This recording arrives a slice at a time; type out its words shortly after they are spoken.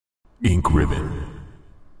Ink Ribbon.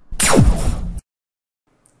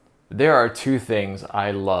 There are two things I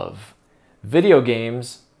love: video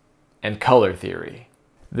games and color theory.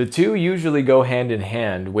 The two usually go hand in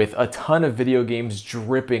hand, with a ton of video games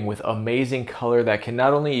dripping with amazing color that can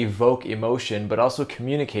not only evoke emotion but also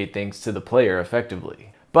communicate things to the player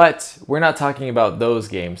effectively. But we're not talking about those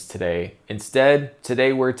games today. Instead,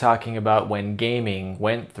 today we're talking about when gaming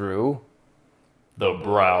went through the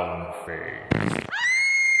brown phase.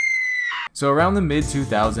 So around the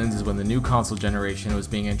mid-2000s is when the new console generation was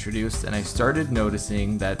being introduced, and I started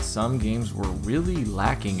noticing that some games were really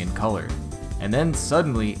lacking in color. And then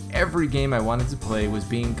suddenly, every game I wanted to play was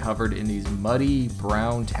being covered in these muddy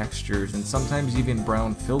brown textures and sometimes even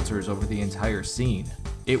brown filters over the entire scene.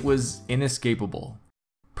 It was inescapable.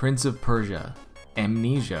 Prince of Persia,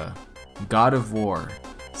 Amnesia, God of War,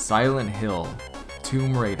 Silent Hill,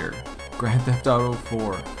 Tomb Raider, Grand Theft Auto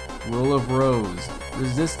 4, Rule of Rose,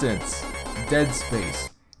 Resistance, Dead Space.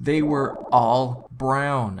 They were all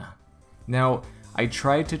brown. Now, I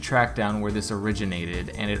tried to track down where this originated,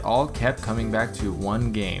 and it all kept coming back to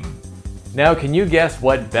one game. Now, can you guess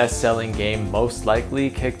what best-selling game most likely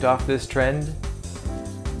kicked off this trend?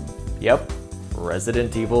 Yep,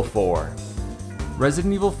 Resident Evil 4.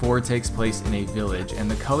 Resident Evil 4 takes place in a village,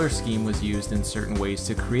 and the color scheme was used in certain ways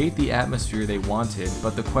to create the atmosphere they wanted,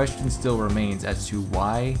 but the question still remains as to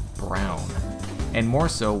why brown? And more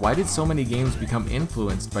so, why did so many games become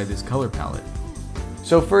influenced by this color palette?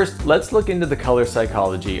 So first, let's look into the color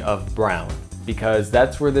psychology of brown, because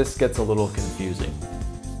that's where this gets a little confusing.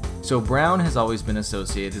 So brown has always been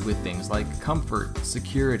associated with things like comfort,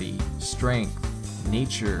 security, strength,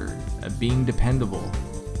 nature, being dependable.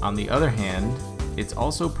 On the other hand, it's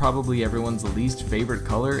also probably everyone's least favorite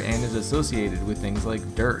color and is associated with things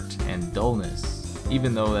like dirt and dullness,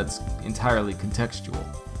 even though that's entirely contextual.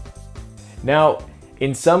 Now,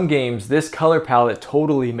 in some games, this color palette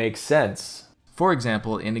totally makes sense. For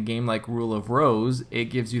example, in a game like Rule of Rose, it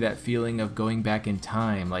gives you that feeling of going back in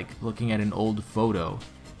time, like looking at an old photo.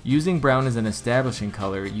 Using brown as an establishing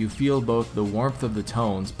color, you feel both the warmth of the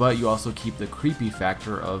tones, but you also keep the creepy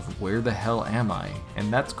factor of where the hell am I?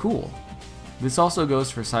 And that's cool. This also goes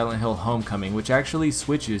for Silent Hill Homecoming, which actually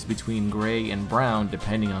switches between gray and brown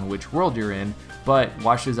depending on which world you're in, but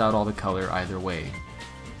washes out all the color either way.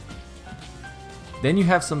 Then you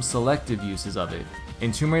have some selective uses of it.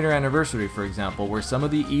 In Tomb Raider Anniversary, for example, where some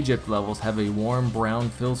of the Egypt levels have a warm brown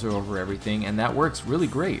filter over everything, and that works really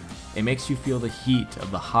great. It makes you feel the heat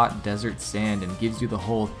of the hot desert sand and gives you the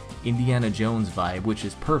whole Indiana Jones vibe, which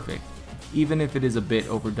is perfect, even if it is a bit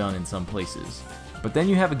overdone in some places. But then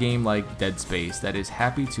you have a game like Dead Space that is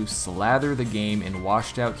happy to slather the game in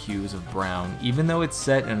washed out hues of brown, even though it's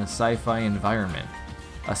set in a sci-fi environment.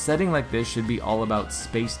 A setting like this should be all about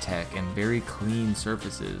space tech and very clean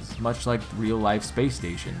surfaces, much like real-life space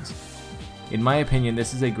stations. In my opinion,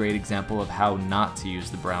 this is a great example of how not to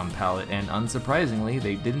use the brown palette, and unsurprisingly,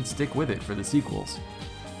 they didn't stick with it for the sequels.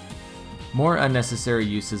 More unnecessary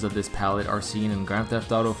uses of this palette are seen in Grand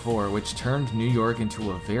Theft Auto 4, which turned New York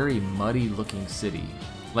into a very muddy-looking city.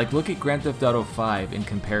 Like, look at Grand Theft Auto 5 in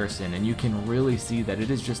comparison, and you can really see that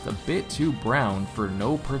it is just a bit too brown for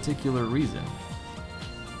no particular reason.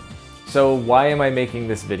 So why am I making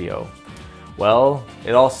this video? Well,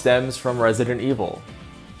 it all stems from Resident Evil.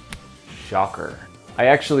 Shocker. I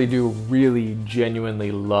actually do really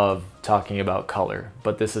genuinely love talking about color,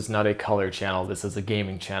 but this is not a color channel, this is a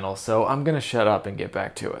gaming channel, so I'm gonna shut up and get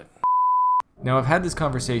back to it. Now, I've had this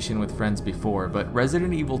conversation with friends before, but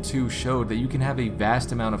Resident Evil 2 showed that you can have a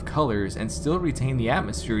vast amount of colors and still retain the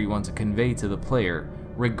atmosphere you want to convey to the player,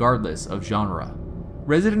 regardless of genre.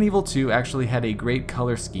 Resident Evil 2 actually had a great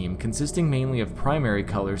color scheme consisting mainly of primary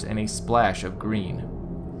colors and a splash of green.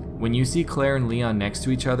 When you see Claire and Leon next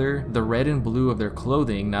to each other, the red and blue of their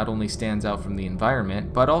clothing not only stands out from the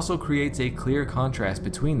environment, but also creates a clear contrast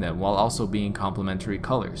between them while also being complementary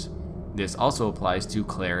colors. This also applies to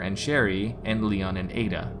Claire and Sherry, and Leon and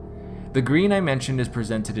Ada. The green I mentioned is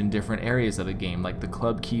presented in different areas of the game, like the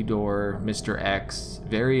club key door, Mr. X,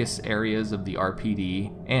 various areas of the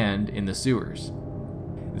RPD, and in the sewers.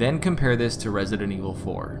 Then compare this to Resident Evil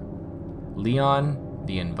 4. Leon,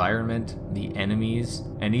 the environment, the enemies,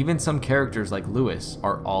 and even some characters like Louis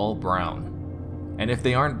are all brown. And if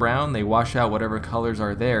they aren't brown, they wash out whatever colors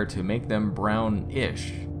are there to make them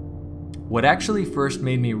brown-ish. What actually first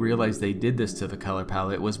made me realize they did this to the color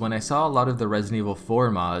palette was when I saw a lot of the Resident Evil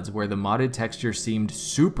 4 mods where the modded textures seemed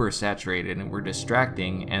super saturated and were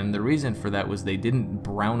distracting, and the reason for that was they didn't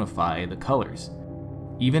brownify the colors.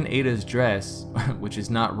 Even Ada's dress, which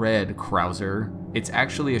is not red, Krauser, it's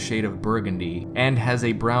actually a shade of burgundy and has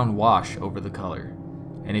a brown wash over the color.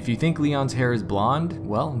 And if you think Leon's hair is blonde,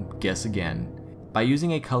 well, guess again. By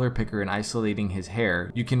using a color picker and isolating his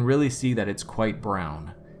hair, you can really see that it's quite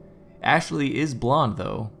brown. Ashley is blonde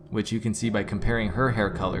though, which you can see by comparing her hair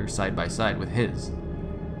color side by side with his.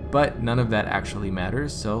 But none of that actually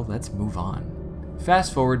matters, so let's move on.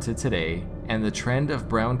 Fast forward to today, and the trend of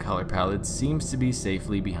brown color palettes seems to be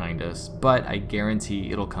safely behind us, but I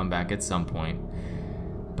guarantee it'll come back at some point.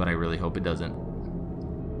 But I really hope it doesn't.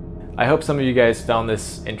 I hope some of you guys found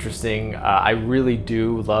this interesting. I really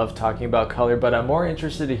do love talking about color, but I'm more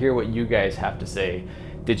interested to hear what you guys have to say.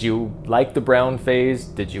 Did you like the brown phase?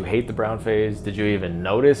 Did you hate the brown phase? Did you even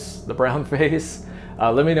notice the brown phase?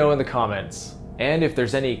 Let me know in the comments. And if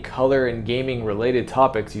there's any color and gaming related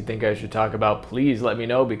topics you think I should talk about, please let me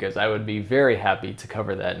know, because I would be very happy to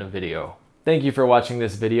cover that in a video. Thank you for watching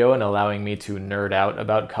this video and allowing me to nerd out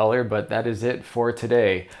about color, but that is it for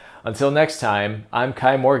today. Until next time, I'm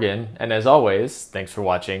Kai Morgan, and as always, thanks for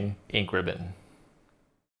watching Ink Ribbon.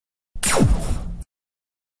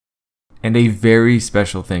 And a very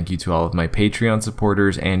special thank you to all of my Patreon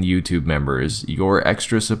supporters and YouTube members. Your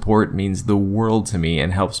extra support means the world to me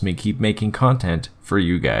and helps me keep making content for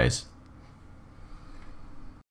you guys.